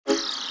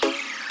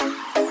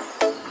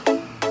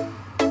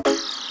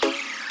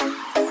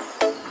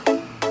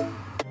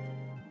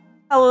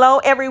Hello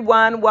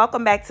everyone,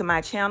 welcome back to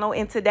my channel.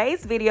 In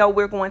today's video,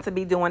 we're going to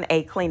be doing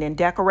a clean and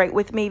decorate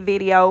with me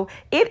video.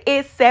 It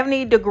is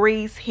 70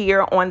 degrees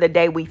here on the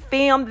day we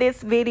filmed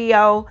this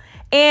video,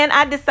 and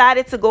I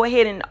decided to go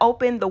ahead and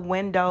open the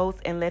windows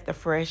and let the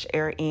fresh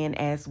air in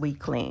as we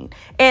clean.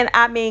 And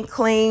I mean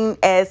clean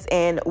as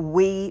in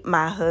we,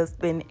 my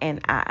husband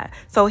and I.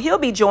 So he'll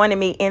be joining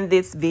me in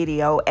this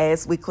video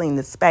as we clean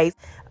the space.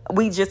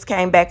 We just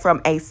came back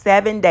from a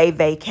 7-day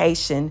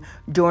vacation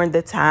during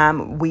the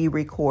time we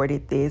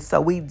recorded this. So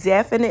we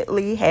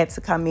definitely had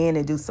to come in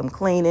and do some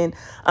cleaning.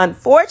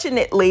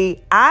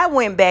 Unfortunately, I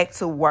went back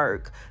to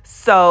work.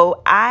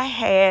 So I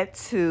had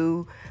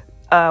to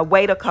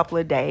wait a couple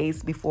of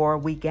days before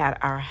we got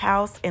our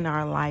house and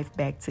our life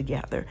back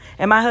together.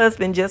 And my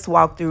husband just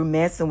walked through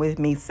messing with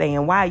me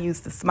saying, why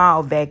use the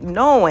small vac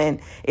knowing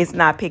it's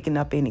not picking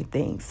up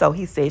anything? So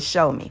he said,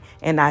 show me.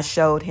 And I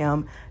showed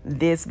him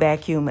this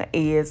vacuum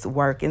is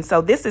working.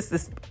 So this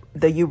is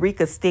the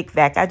Eureka stick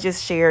vac. I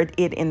just shared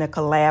it in the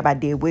collab I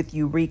did with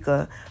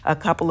Eureka a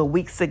couple of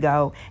weeks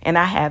ago. And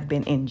I have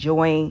been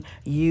enjoying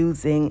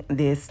using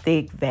this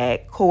stick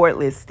vac,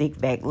 cordless stick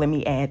vac. Let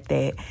me add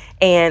that.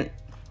 And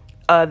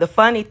the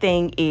funny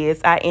thing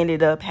is I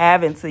ended up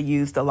having to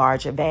use the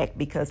larger vac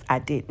because I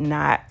did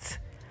not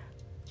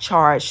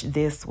charge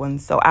this one.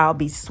 So I'll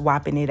be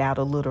swapping it out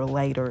a little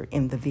later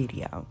in the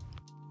video.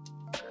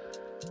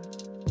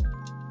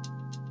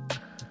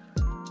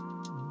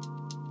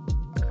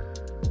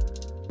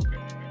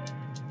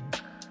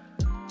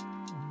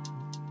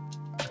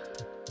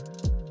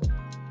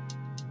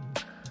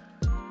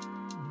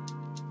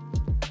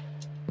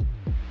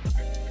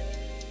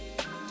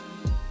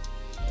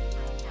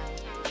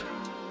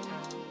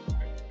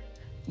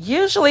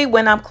 Usually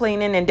when I'm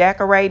cleaning and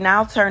decorating,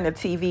 I'll turn the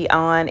TV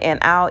on and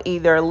I'll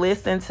either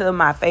listen to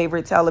my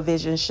favorite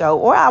television show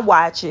or I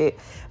watch it.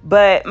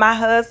 But my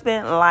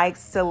husband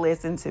likes to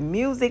listen to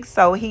music,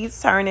 so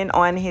he's turning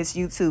on his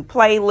YouTube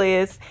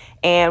playlist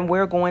and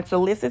we're going to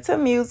listen to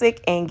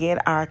music and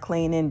get our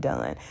cleaning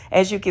done.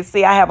 As you can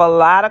see, I have a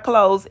lot of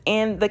clothes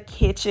in the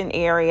kitchen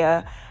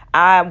area.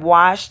 I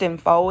washed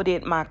and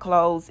folded my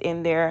clothes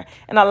in there,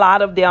 and a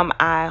lot of them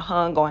I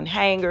hung on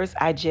hangers.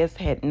 I just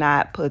had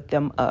not put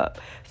them up.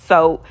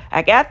 So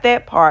I got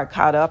that part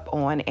caught up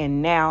on,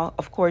 and now,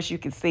 of course, you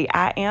can see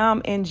I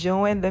am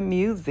enjoying the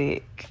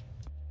music.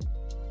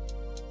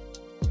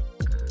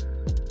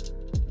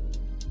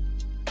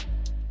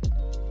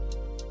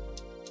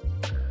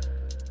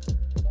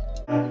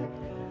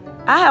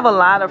 I have a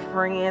lot of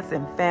friends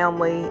and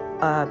family,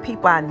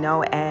 people I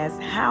know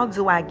ask, how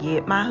do I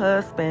get my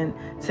husband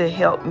to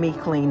help me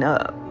clean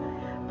up?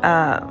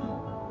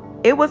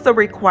 It was a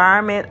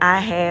requirement I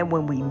had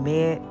when we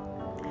met,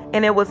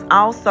 and it was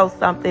also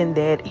something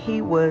that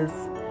he was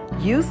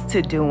used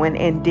to doing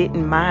and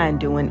didn't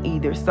mind doing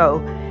either.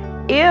 So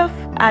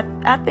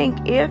I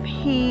think if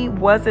he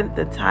wasn't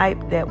the type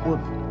that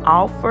would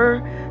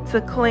offer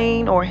to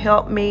clean or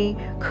help me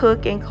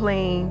cook and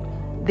clean,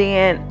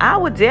 then I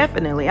would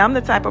definitely, I'm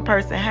the type of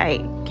person, hey,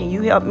 can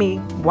you help me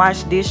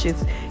wash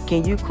dishes?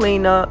 Can you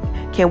clean up?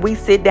 Can we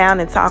sit down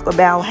and talk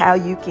about how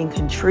you can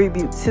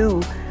contribute to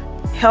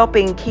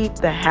helping keep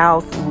the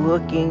house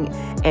looking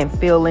and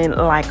feeling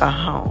like a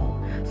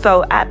home?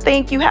 So I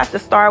think you have to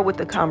start with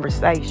the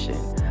conversation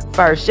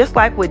first, just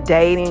like with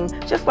dating,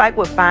 just like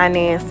with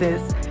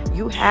finances.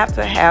 You have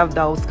to have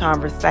those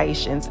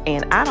conversations,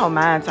 and I don't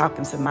mind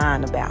talking to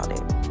mine about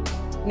it.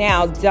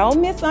 Now,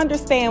 don't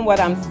misunderstand what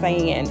I'm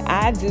saying.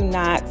 I do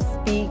not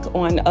speak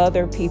on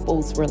other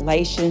people's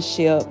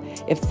relationship.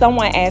 If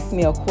someone asks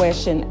me a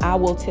question, I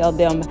will tell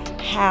them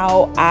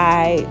how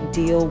I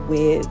deal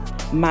with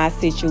my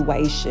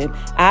situation.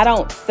 I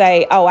don't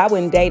say, oh, I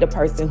wouldn't date a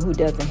person who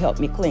doesn't help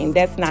me clean.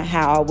 That's not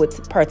how I would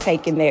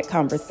partake in that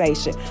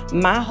conversation.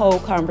 My whole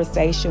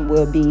conversation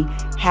will be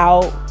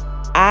how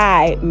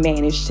I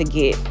managed to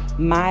get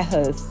my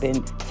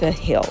husband to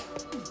help.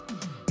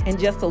 And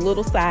just a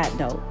little side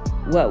note,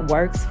 what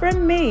works for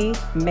me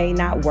may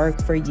not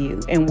work for you,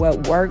 and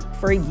what worked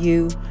for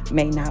you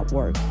may not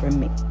work for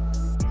me.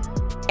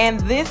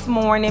 And this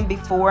morning,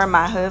 before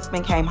my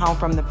husband came home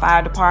from the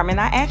fire department,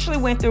 I actually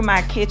went through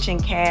my kitchen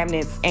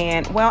cabinets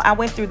and, well, I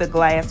went through the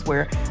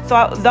glassware.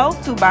 So those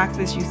 2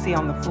 boxes you see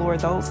on the floor,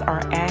 those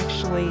are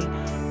actually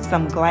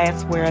some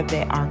glassware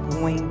that are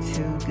going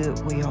to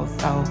Goodwill.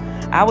 So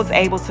I was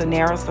able to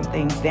narrow some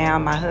things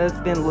down. My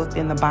husband looked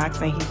in the box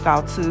and he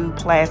saw 2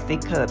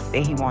 plastic cups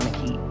that he wanted to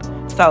keep.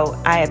 So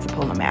I had to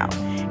pull them out.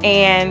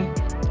 And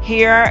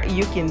here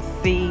you can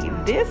see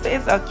this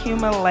is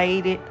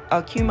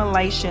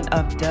accumulation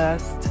of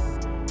dust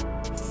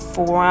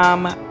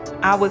from,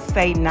 I would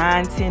say,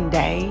 9-10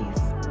 days.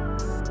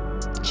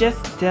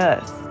 Just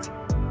dust.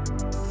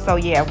 So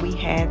yeah, we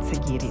had to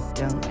get it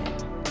done.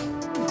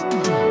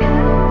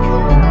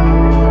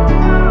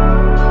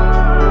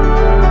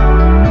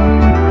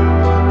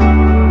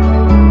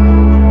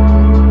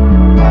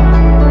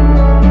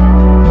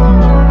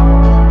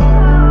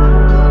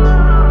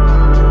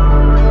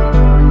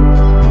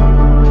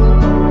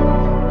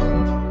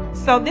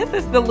 So this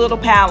is the little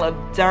pile of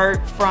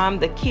dirt from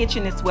the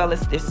kitchen as well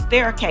as the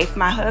staircase.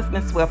 My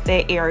husband swept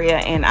that area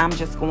and I'm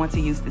just going to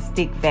use the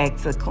stick vac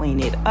to clean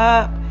it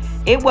up.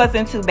 It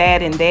wasn't too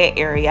bad in that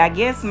area. I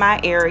guess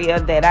my area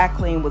that I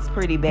cleaned was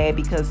pretty bad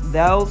because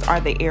those are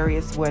the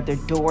areas where the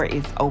door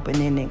is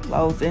opening and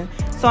closing.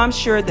 So I'm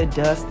sure the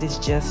dust is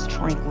just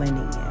trickling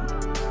in.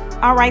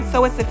 All right,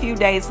 so it's a few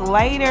days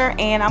later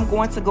and I'm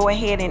going to go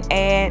ahead and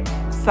add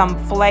some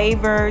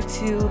flavor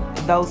to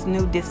those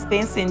new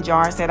dispensing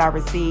jars that I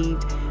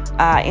received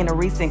in a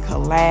recent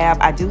collab.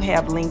 I do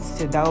have links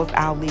to those.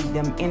 I'll leave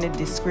them in the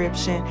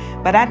description.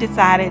 But I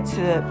decided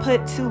to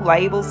put 2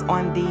 labels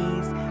on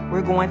these.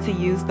 We're going to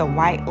use the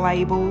white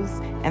labels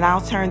and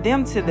I'll turn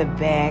them to the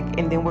back,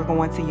 and then we're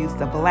going to use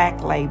the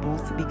black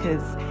labels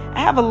because I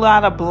have a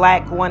lot of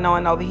black going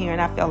on over here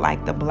and I feel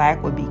like the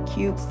black would be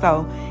cute.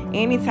 So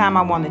anytime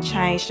I want to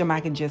change them,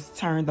 I can just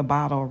turn the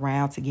bottle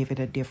around to give it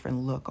a different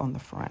look on the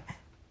front.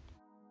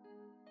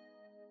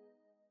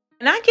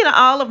 And I get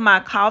all of my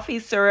coffee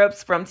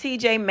syrups from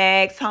TJ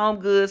Maxx,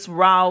 Home Goods,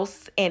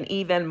 Ross, and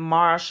even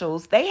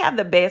Marshalls. They have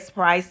the best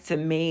price to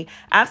me.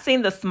 I've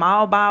seen the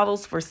small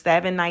bottles for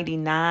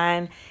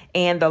 $7.99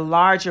 and the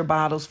larger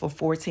bottles for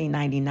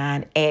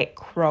 $14.99 at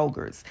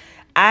Kroger's.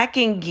 I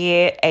can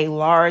get a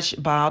large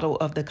bottle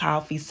of the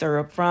coffee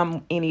syrup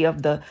from any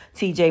of the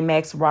TJ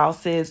Maxx,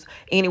 Ross's,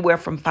 anywhere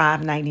from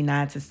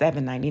 $5.99 to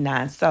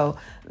 $7.99. So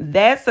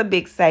that's a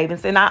big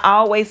savings. And I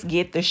always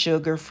get the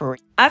sugar-free.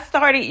 I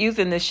started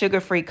using the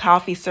sugar-free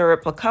coffee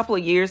syrup a couple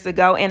of years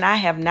ago, and I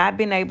have not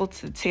been able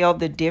to tell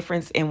the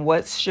difference in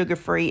what's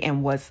sugar-free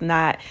and what's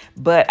not.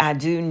 But I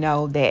do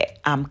know that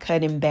I'm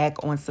cutting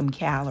back on some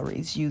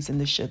calories using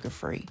the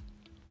sugar-free.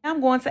 I'm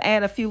going to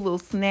add a few little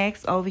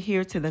snacks over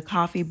here to the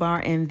coffee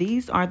bar, and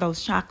these are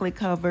those chocolate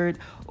covered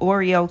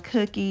Oreo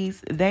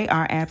cookies. They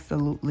are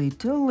absolutely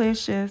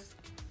delicious.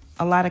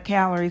 A lot of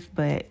calories,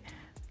 but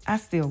I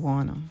still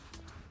want them.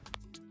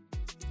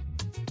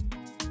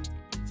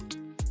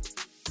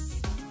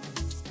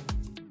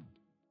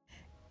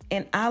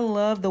 And I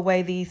love the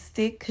way these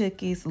stick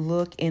cookies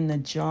look in the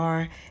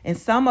jar, and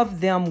some of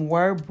them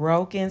were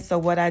broken. So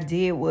what I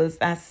did was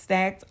I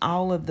stacked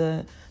all of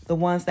the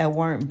ones that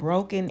weren't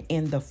broken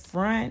in the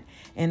front,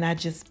 and I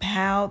just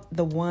piled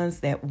the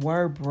ones that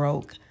were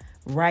broke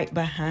right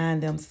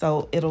behind them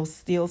so it'll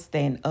still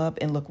stand up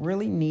and look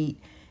really neat.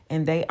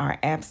 And they are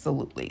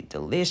absolutely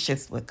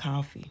delicious with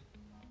coffee.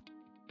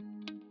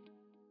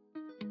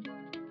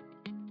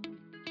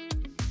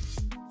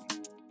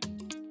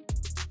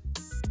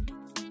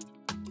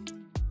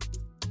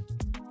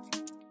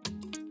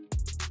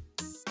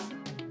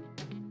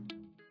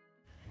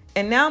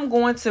 And now I'm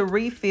going to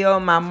refill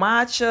my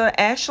matcha.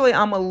 Actually,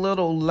 I'm a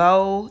little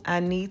low. I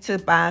need to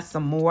buy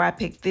some more. I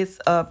picked this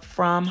up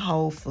from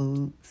Whole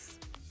Foods.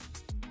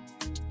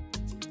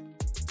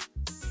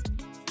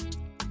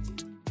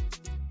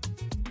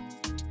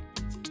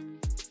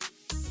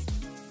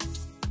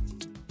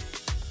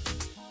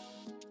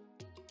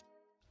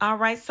 All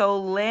right, so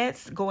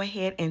let's go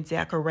ahead and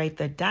decorate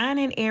the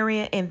dining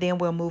area, and then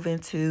we'll move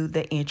into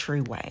the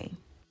entryway.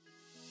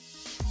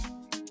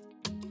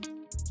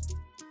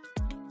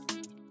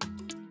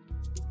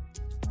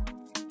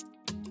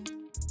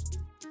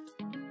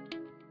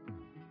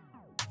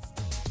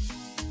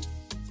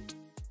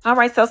 All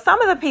right, so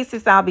some of the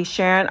pieces I'll be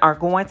sharing are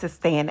going to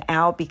stand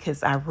out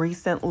because I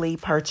recently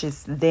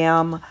purchased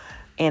them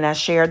and I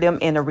shared them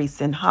in a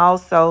recent haul.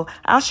 So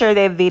I'll share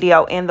that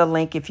video in the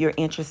link if you're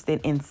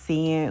interested in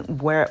seeing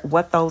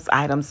what those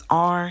items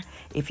are,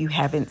 if you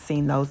haven't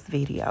seen those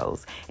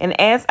videos. And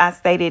as I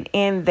stated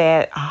in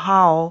that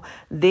haul,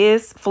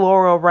 this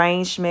floral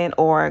arrangement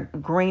or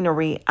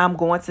greenery, I'm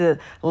going to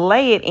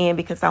lay it in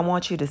because I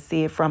want you to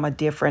see it from a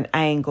different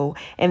angle.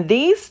 And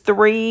these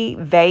 3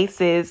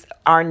 vases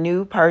are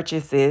new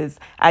purchases.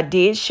 I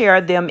did share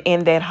them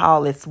in that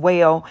haul as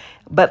well.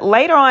 But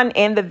later on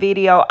in the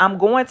video, I'm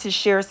going to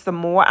share some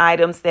more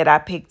items that I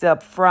picked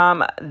up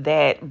from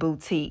that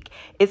boutique.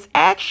 It's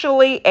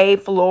actually a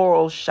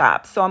floral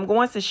shop, so I'm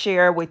going to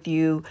share with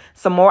you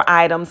some more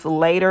items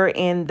later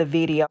in the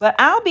video. But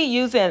I'll be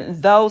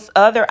using those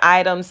other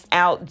items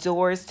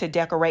outdoors to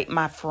decorate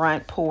my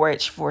front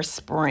porch for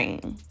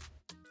spring.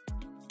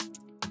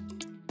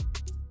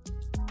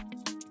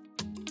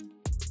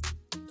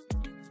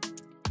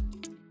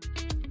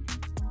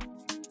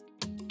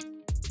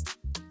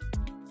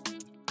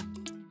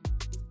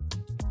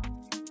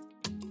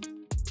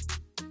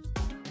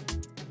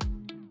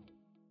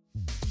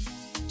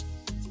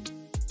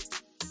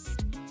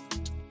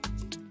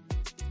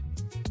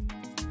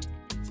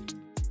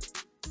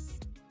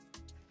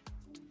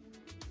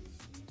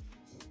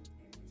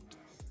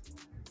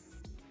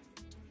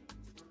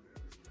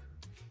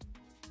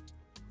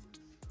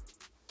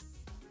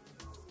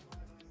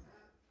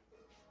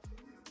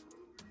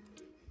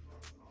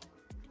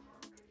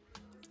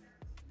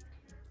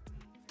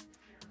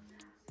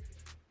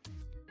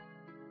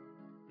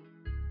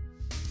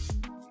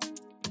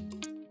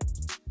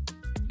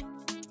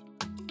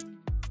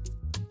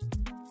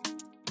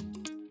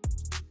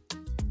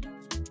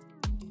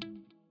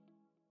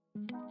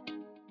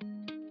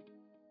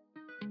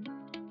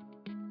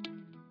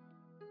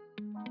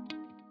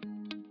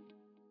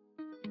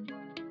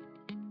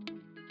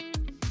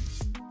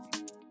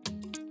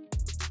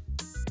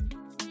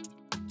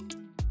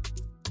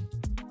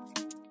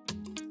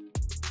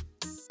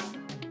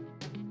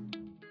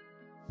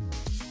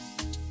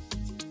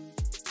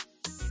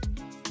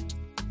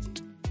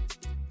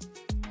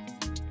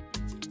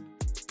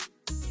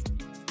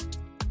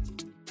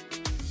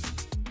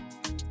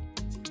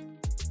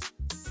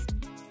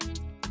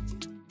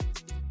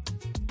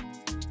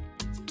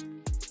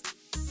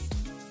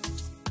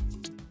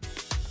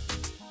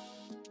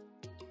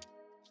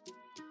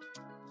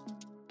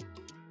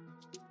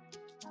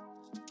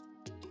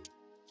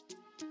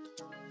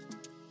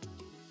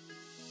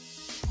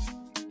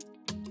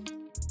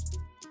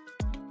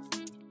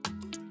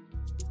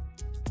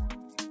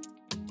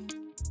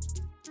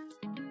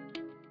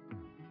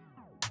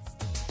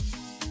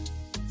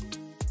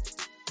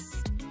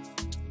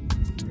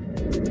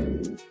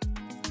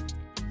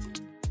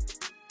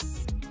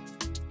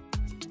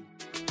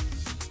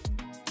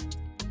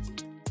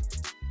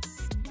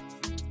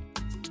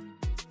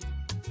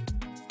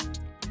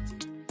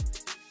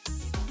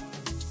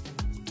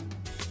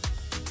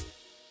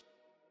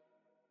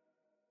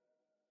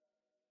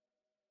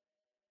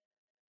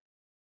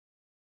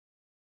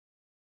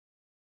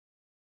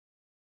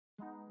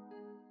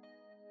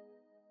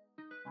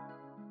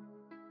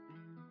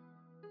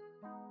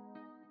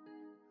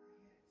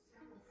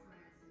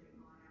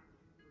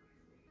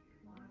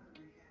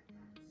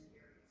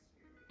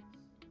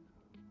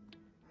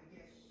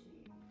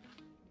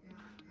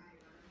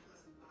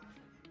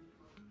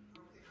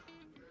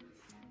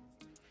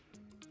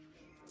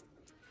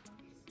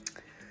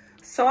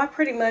 So I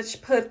pretty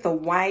much put the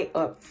white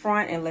up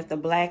front and let the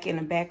black in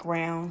the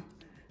background,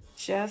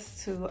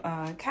 just to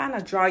kind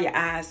of draw your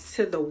eyes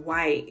to the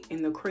white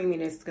and the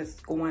creaminess that's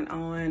going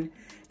on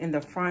in the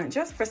front,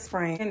 just for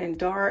spring. And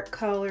dark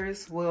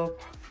colors will,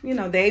 you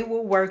know, they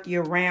will work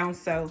year round.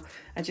 So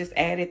I just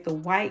added the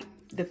white,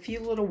 the few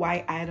little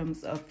white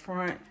items up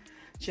front,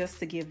 just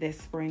to give that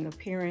spring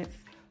appearance.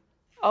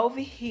 Over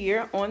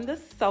here on the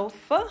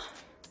sofa,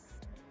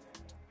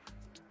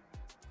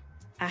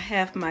 I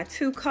have my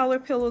 2 color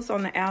pillows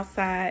on the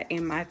outside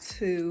and my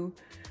 2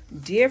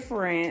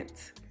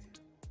 different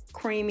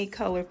creamy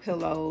color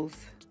pillows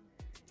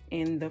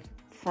in the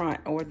front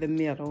or the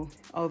middle.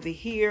 Over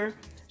here,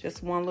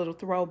 just one little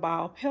throw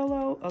ball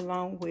pillow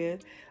along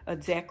with a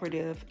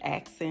decorative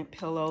accent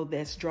pillow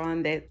that's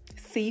drawn that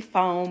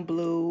seafoam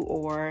blue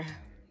or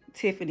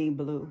Tiffany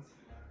blue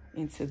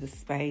into the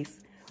space.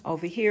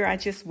 Over here, I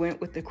just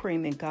went with the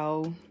cream and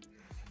gold.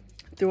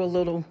 Threw a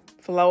little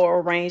floral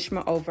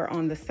arrangement over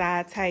on the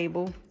side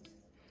table.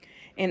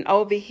 And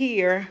over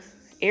here,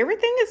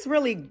 everything is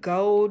really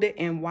gold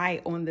and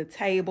white on the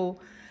table.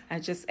 I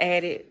just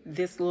added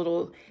this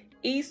little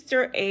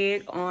Easter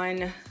egg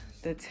on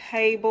the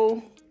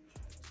table.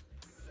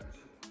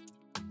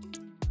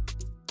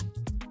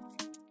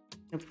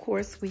 Of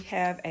course, we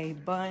have a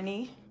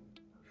bunny.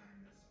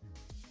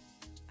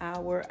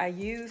 I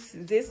use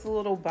this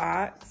little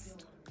box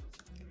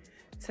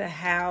to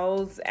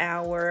house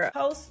our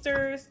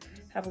posters.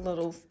 Have a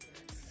little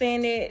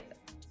scented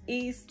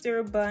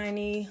Easter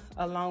bunny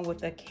along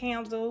with a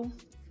candle.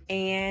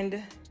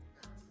 And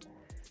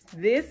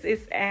this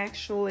is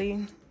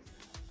actually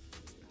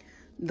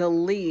the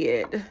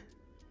lid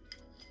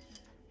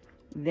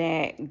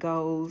that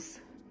goes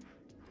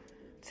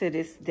to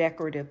this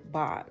decorative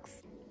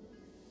box.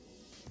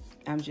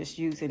 I'm just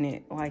using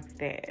it like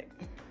that.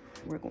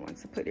 We're going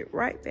to put it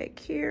right back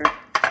here,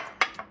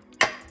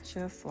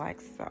 just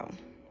like so.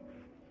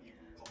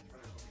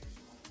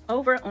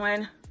 Over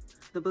on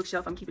the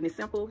bookshelf, I'm keeping it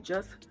simple,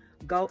 just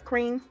gold,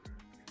 cream,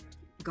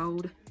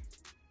 gold,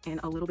 and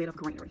a little bit of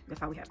greenery.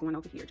 That's all we have going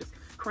over here, just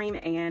cream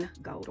and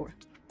gold. Or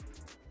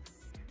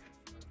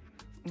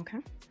okay,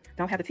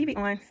 don't have the TV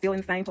on, still in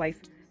the same place,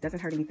 doesn't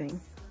hurt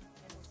anything.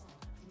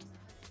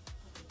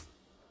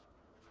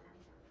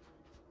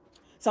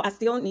 So I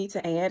still need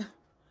to add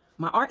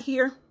my art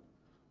here.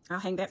 I'll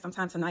hang that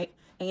sometime tonight.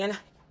 And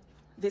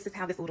this is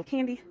how this little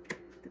candy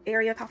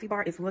area coffee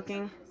bar is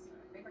looking.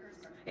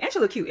 It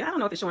actually look cute. I don't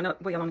know if it's showing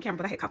up well on the camera,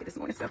 but I had coffee this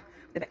morning, so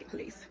the back,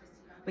 please.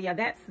 But yeah,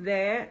 that's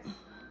that.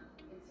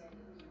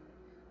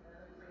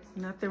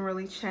 Nothing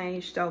really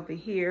changed over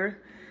here.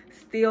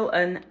 Still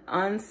an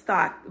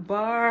unstocked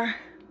bar.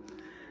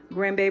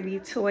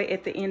 Grandbaby toy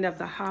at the end of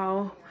the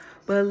hall.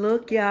 But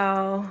look,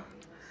 y'all,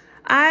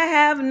 I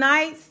have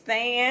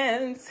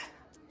nightstands.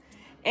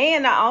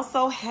 And I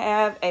also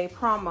have a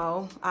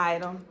promo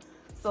item.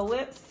 So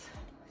let's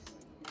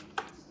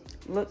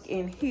look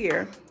in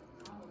here.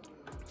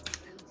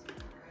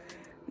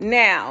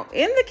 Now,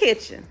 in the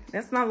kitchen,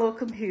 that's my little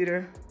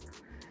computer.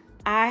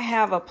 I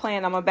have a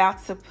plant. I'm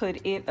about to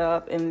put it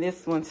up in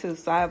this one too.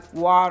 So I've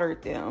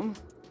watered them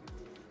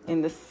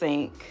in the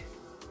sink.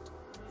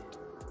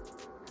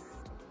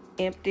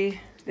 Empty.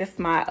 That's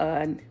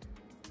my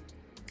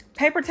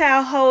paper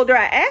towel holder.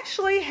 I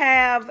actually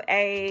have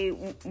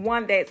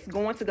one that's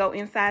going to go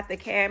inside the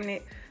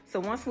cabinet. So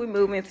once we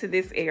move into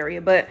this area,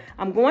 but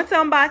I'm going to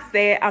unbox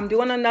that. I'm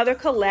doing another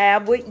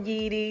collab with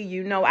Yeetie.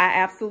 You know, I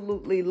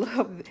absolutely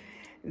love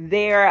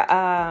their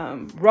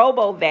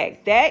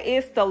RoboVac. That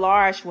is the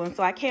large one,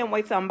 so I can't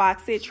wait to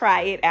unbox it,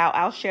 try it out.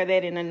 I'll share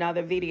that in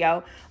another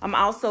video. I'm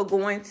also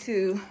going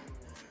to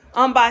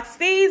unbox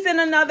these in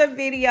another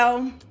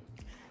video.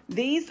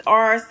 These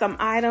are some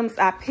items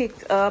I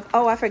picked up.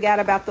 Oh, I forgot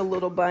about the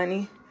little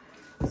bunny,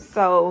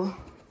 so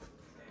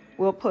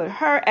we'll put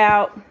her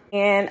out.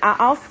 And I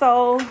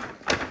also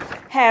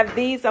have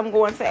these. I'm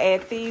going to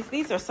add these.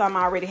 These are some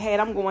I already had.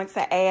 I'm going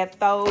to add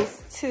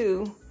those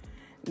to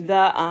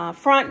the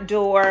front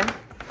door.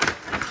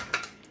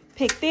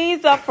 Pick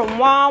these up from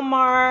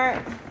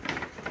Walmart.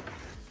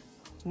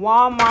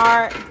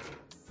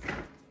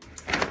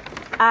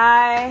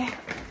 I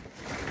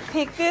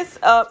picked this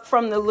up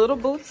from the little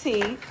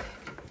boutique,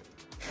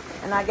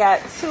 and I got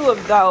 2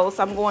 of those.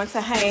 I'm going to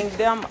hang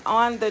them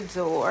on the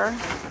door.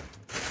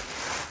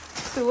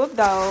 2 of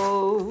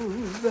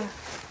those.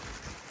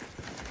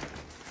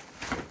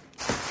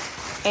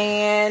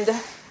 And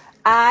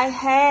I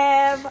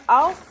have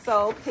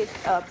also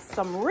picked up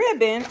some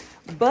ribbon,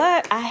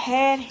 but I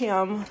had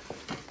him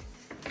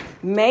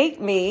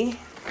make me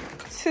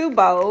 2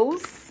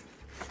 bows.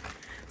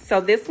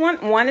 So this one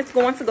is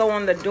going to go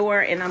on the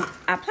door, and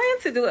I plan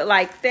to do it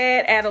like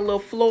that, add a little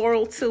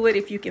floral to it,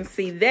 if you can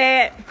see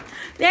that.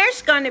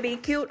 There's going to be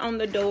cute on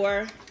the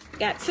door.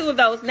 Got 2 of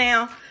those.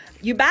 Now,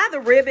 you buy the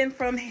ribbon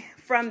from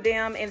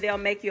them, and they'll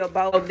make you a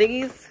bow.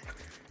 This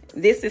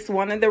is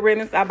one of the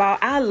ribbons I bought.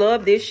 I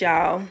love this,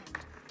 y'all.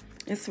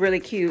 It's really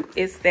cute.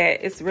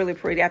 It's really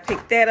pretty. I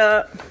picked that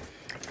up,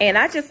 and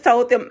I just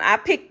told them I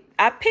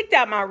picked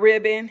out my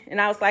ribbon, and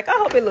I was like, I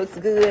hope it looks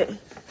good.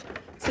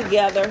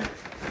 together.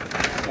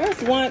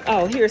 There's one.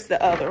 Oh, here's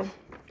the other.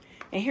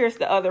 And here's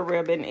the other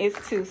ribbon.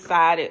 It's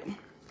two-sided.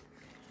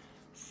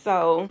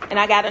 So, and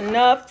I got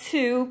enough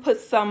to put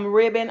some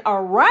ribbon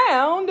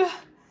around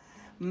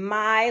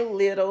my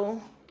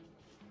little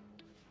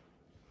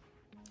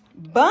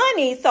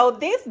bunny. So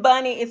this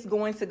bunny is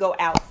going to go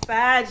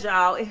outside,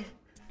 y'all. Say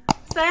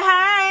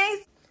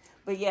hi.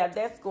 But yeah,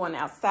 that's going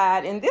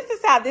outside. And this is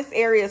how this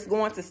area is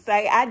going to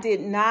stay. I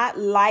did not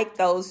like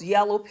those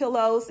yellow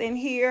pillows in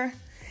here.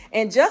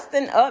 And just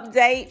an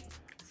update.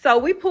 So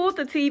we pulled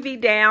the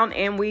TV down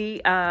and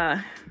we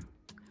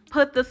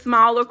put the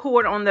smaller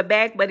cord on the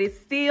back, but it's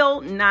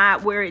still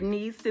not where it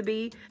needs to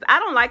be. I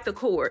don't like the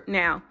cord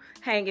now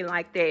hanging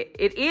like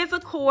that. It is a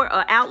cord,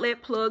 an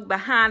outlet plug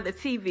behind the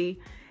TV.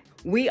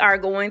 We are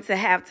going to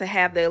have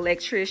the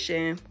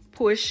electrician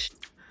push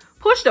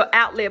the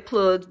outlet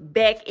plug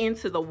back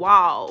into the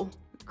wall,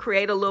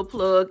 create a little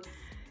plug,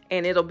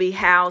 and it'll be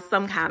housed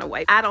some kind of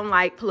way. I don't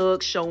like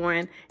plugs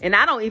showing, and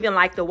I don't even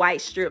like the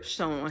white strips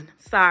showing.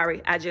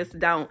 Sorry, I just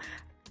don't.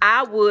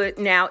 I would,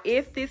 now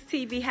if this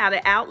TV had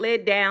an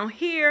outlet down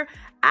here,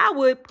 I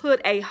would put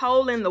a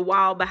hole in the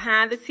wall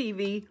behind the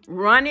TV,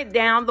 run it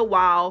down the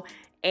wall,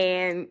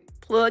 and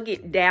plug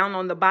it down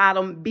on the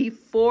bottom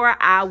before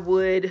I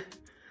would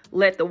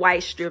let the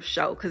white strip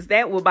show, because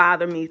that will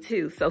bother me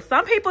too. So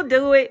some people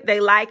do it, they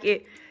like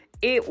it.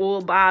 It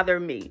will bother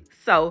me.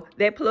 So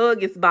that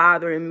plug is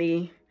bothering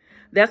me.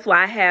 That's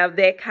why I have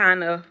that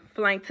kind of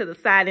flank to the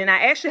side. And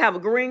I actually have a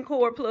green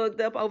cord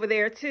plugged up over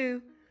there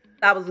too.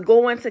 I was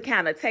going to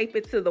kind of tape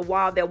it to the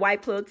wall, that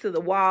white plug to the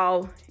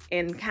wall,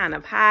 and kind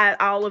of hide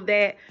all of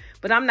that.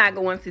 But I'm not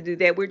going to do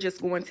that. We're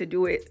just going to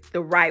do it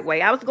the right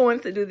way. I was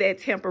going to do that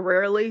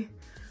temporarily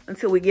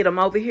until we get them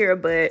over here.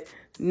 But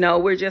no,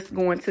 we're just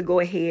going to go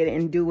ahead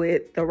and do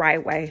it the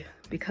right way,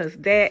 because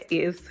that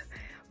is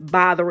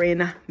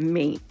bothering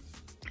me.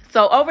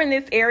 So over in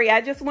this area,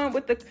 I just went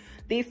with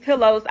these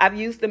pillows. I've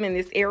used them in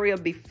this area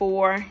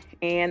before,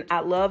 and I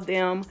love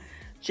them.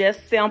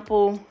 Just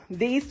simple.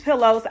 These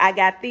pillows, I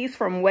got these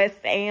from West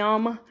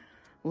Am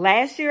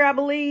last year, I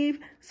believe.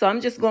 So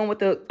I'm just going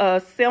with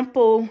a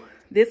simple,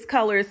 this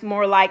color is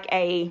more like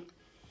a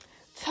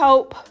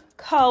taupe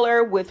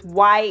color with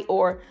white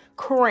or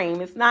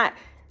cream. It's like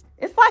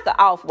an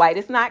off-white.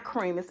 It's not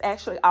cream. It's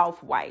actually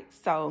off-white.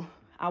 So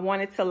I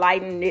wanted to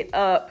lighten it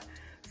up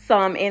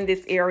some in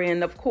this area.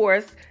 And of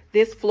course,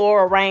 this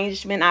floral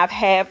arrangement I've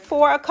had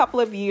for a couple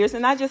of years,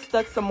 and I just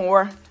stuck some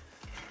more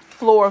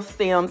floral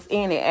stems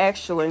in it.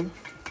 Actually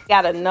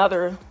got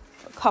a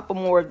couple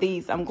more of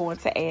these I'm going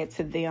to add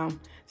to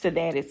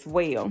that as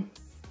well.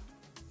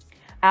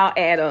 I'll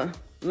add a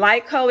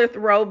light colored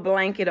throw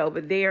blanket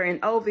over there,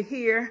 and over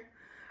here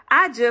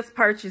I just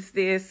purchased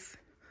this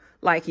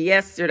like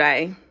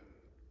yesterday,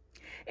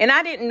 and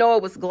I didn't know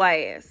it was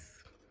glass.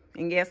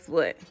 And guess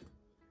what?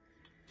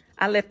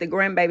 I let the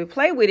grandbaby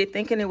play with it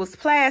thinking it was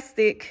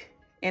plastic,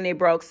 and it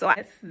broke. So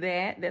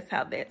that's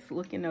how that's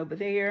looking over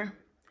there.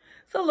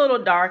 It's a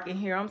little dark in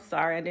here. I'm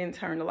sorry, I didn't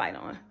turn the light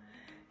on.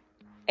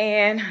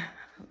 And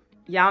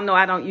y'all know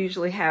I don't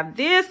usually have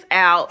this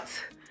out.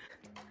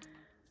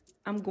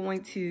 I'm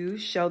going to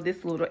show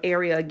this little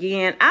area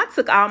again. I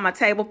took all my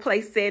table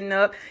place setting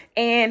up,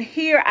 and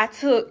here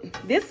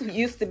this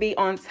used to be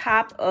on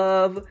top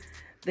of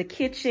the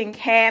kitchen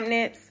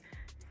cabinets,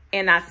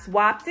 and I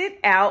swapped it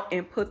out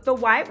and put the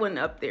white one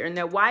up there, and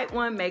the white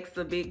one makes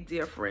a big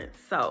difference.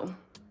 So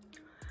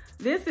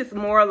this is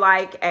more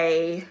like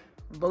a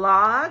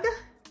vlog,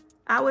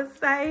 I would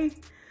say,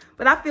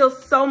 but I feel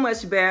so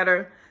much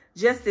better.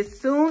 Just as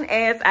soon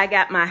as I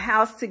got my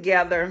house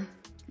together,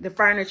 the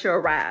furniture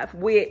arrived,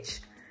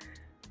 which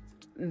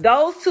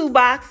those 2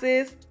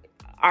 boxes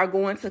are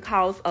going to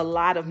cause a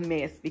lot of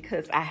mess,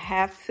 because I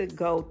have to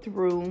go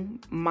through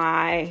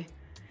my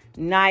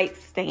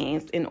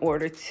nightstands in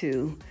order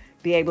to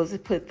be able to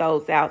put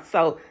those out.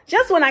 So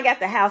just when I got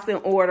the house in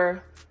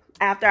order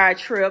after our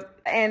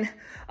trip, and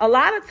a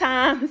lot of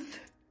times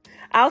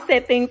I'll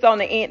set things on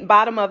the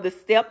bottom of the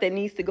step that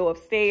needs to go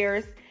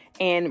upstairs.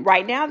 And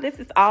right now, this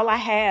is all I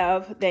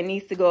have that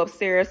needs to go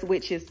upstairs,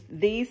 which is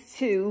these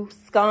 2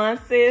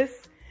 sconces.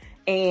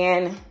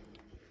 And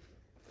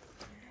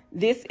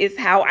this is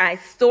how I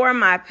store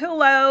my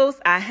pillows.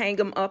 I hang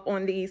them up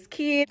on these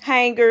kid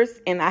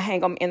hangers, and I hang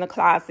them in the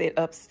closet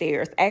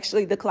upstairs.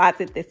 Actually, the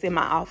closet that's in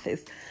my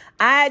office.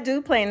 I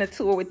do plan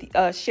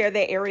to share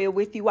that area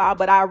with you all,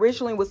 but I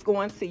originally was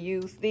going to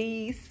use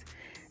these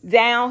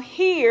down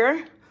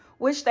here,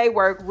 which they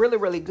work really,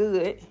 really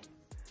good.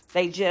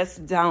 They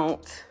just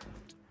don't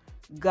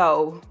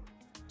go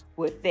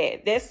with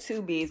that. That's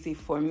too busy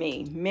for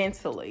me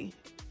mentally.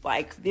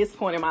 Like this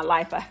point in my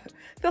life, I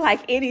feel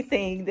like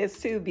anything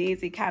that's too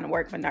busy kind of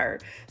works my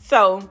nerve.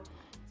 So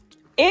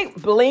it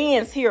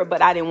blends here,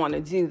 but I didn't want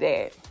to do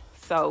that.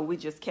 So we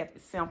just kept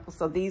it simple.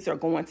 So these are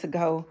going to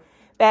go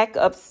back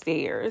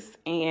upstairs.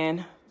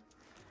 And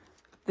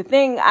the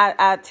thing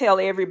I tell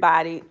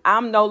everybody,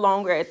 I'm no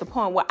longer at the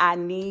point where I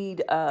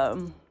need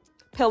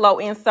pillow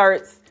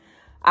inserts.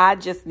 I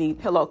just need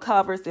pillow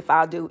covers. If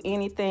I'll do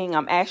anything,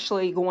 I'm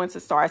actually going to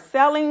start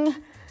selling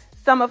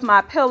some of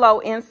my pillow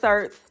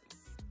inserts.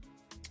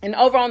 And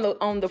over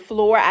on the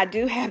floor, I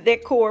do have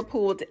that cord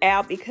pulled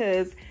out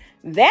because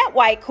that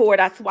white cord,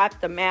 I swapped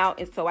them out.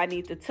 And so I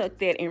need to tuck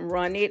that and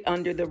run it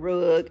under the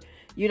rug.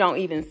 You don't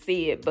even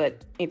see it,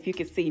 but if you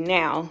can see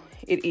now,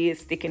 it is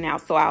sticking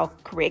out. So I'll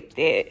correct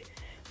that.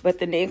 But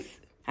the next,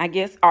 I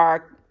guess,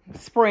 our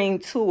spring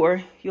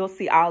tour, you'll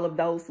see all of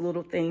those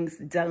little things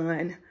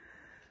done.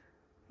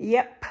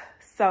 Yep.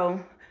 So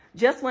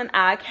just when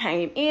I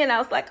came in, I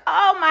was like,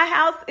 oh, my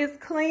house is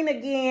clean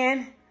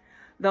again.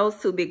 Those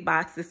two big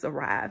boxes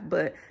arrived,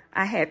 but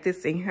I had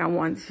this in here I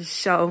wanted to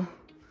show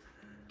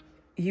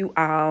you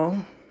all.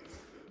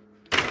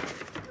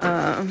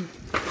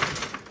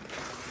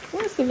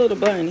 Where's the little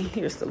bunny?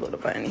 Here's the little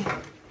bunny.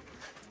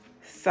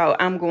 So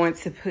I'm going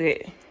to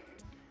put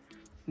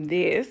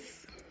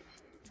this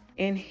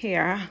in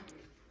here.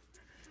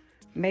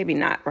 Maybe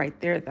not right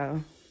there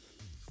though.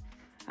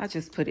 I'll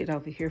just put it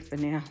over here for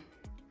now.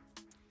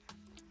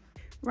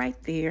 Right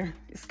there.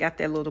 It's got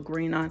that little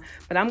green on.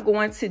 But I'm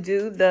going to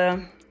do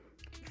the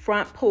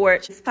front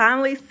porch. It's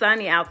finally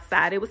sunny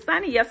outside. It was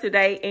sunny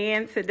yesterday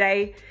and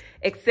today,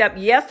 except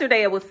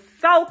yesterday it was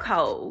so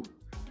cold.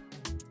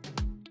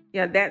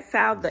 Yeah, that's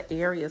how the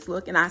area is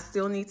looking. I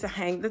still need to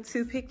hang the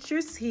two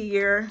pictures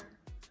here.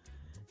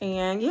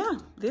 And yeah,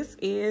 this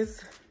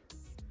is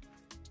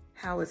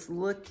how it's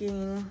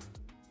looking.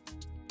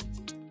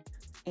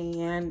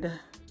 And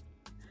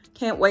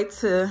can't wait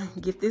to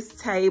get this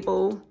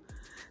table.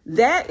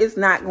 That is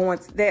not going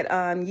to,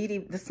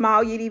 the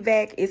small Yeti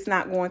vac, it's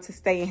not going to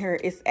stay in here.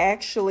 It's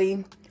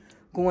actually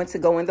going to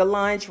go in the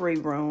laundry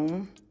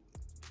room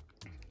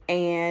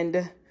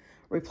and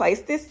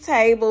replace this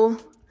table.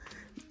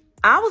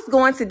 I was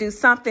going to do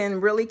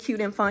something really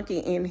cute and funky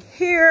in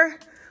here,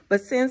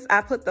 but since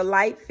I put the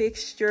light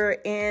fixture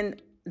in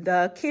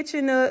the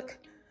kitchen nook,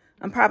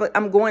 I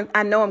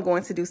know I'm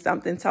going to do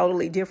something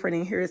totally different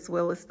in here as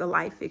well as the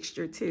light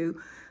fixture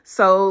too.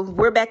 So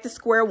we're back to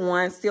square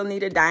one, still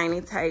need a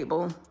dining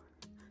table.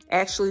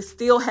 Actually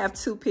still have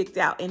two picked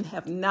out and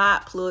have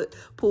not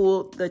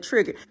pulled the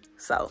trigger.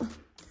 So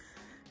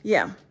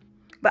yeah,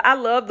 but I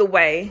love the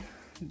way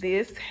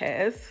this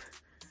has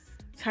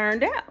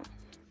turned out.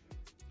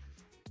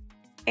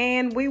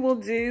 And we will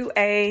do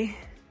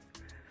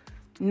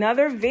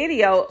another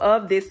video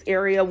of this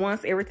area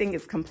once everything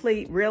is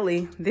complete.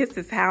 Really, this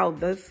is how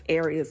this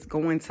area is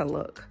going to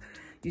look.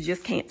 You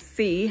just can't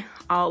see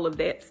all of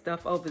that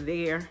stuff over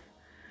there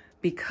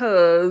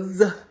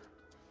because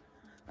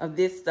of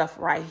this stuff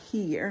right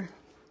here.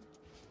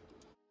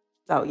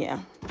 So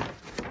yeah.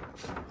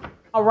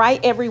 All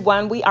right,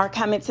 everyone, we are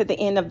coming to the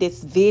end of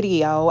this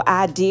video.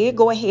 I did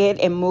go ahead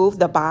and move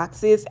the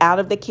boxes out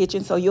of the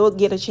kitchen, so you'll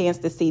get a chance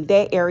to see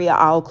that area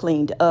all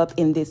cleaned up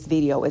in this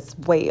video as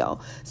well.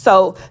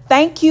 So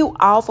thank you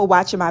all for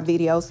watching my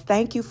videos.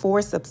 Thank you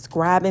for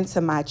subscribing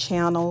to my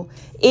channel.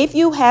 If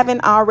you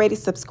haven't already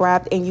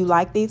subscribed and you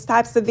like these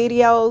types of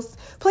videos,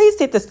 please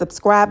hit the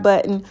subscribe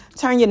button,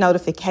 turn your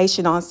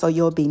notification on so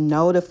you'll be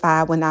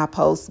notified when I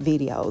post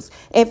videos.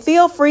 And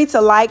feel free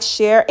to like,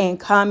 share, and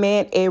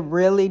comment. It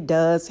really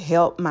does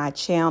help my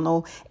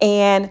channel.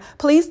 And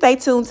please stay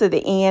tuned to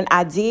the end.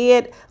 I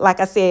did,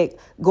 like I said,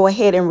 go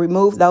ahead and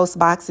remove those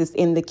boxes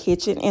in the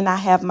kitchen. And I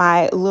have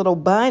my little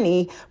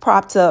bunny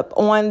propped up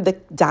on the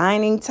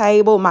dining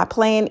table. My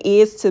plan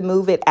is to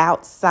move it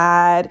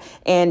outside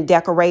and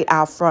decorate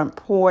our front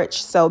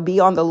porch. So be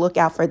on the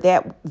lookout for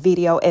that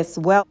video as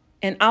well.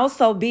 And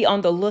also be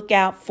on the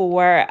lookout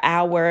for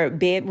our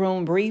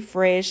bedroom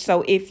refresh.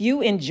 So if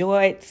you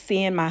enjoyed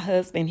seeing my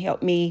husband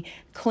help me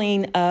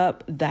clean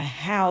up the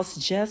house,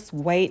 just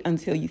wait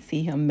until you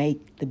see him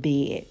make the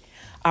bed.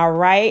 All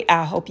right,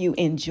 I hope you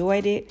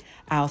enjoyed it.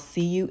 I'll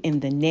see you in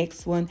the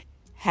next one.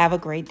 Have a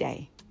great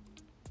day.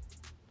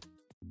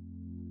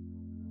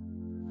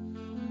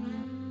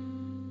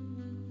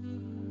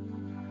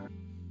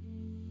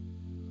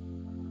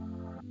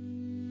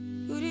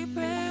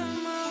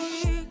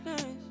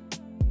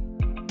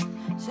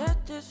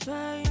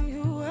 Satisfying